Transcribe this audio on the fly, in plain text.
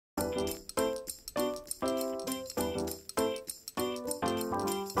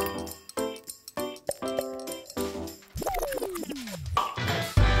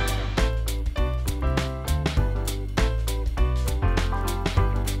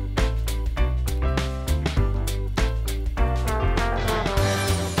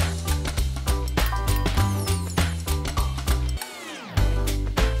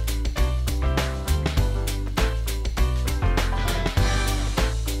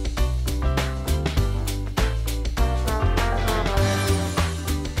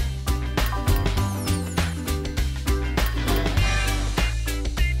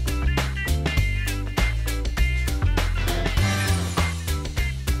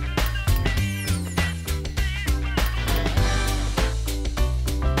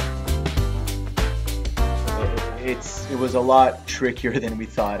was a lot trickier than we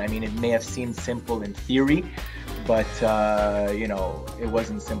thought. I mean, it may have seemed simple in theory, but you know, it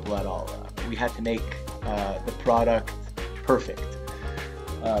wasn't simple at all. We had to make the product perfect.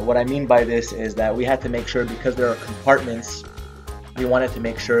 What I mean by this is that we had to make sure, because there are compartments, we wanted to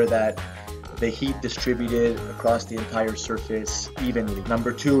make sure that the heat distributed across the entire surface evenly.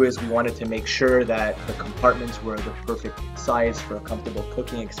 Number two is we wanted to make sure that the compartments were the perfect size for a comfortable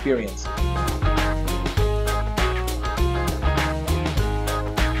cooking experience.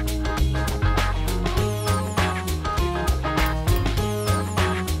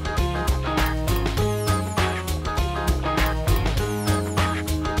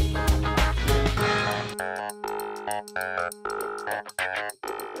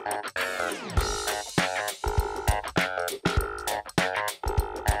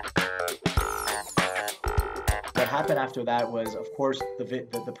 What happened after that was, of course,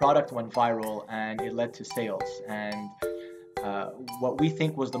 the product went viral and it led to sales. And what we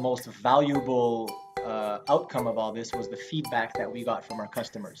think was the most valuable outcome of all this was the feedback that we got from our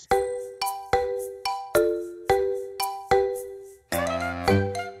customers.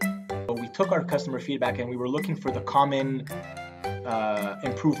 So we took our customer feedback and we were looking for the common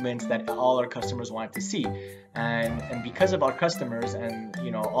improvements that all our customers wanted to see, and because of our customers and,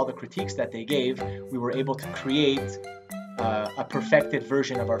 you know, all the critiques that they gave, we were able to create a perfected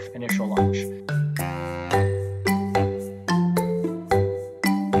version of our initial launch.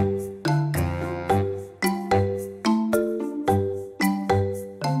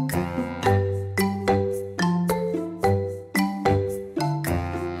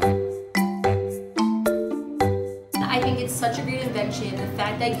 I think it's such a great invention, the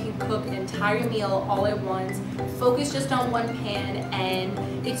fact that you can cook an entire meal all at once, focus just on one pan,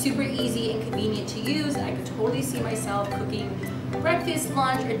 and it's super easy and convenient to use. I could totally see myself cooking breakfast,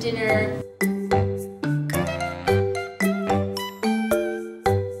 lunch, or dinner.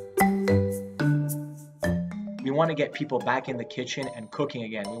 We want to get people back in the kitchen and cooking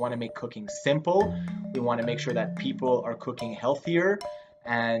again. We want to make cooking simple. We want to make sure that people are cooking healthier.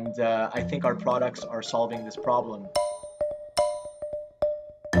 And I think our products are solving this problem.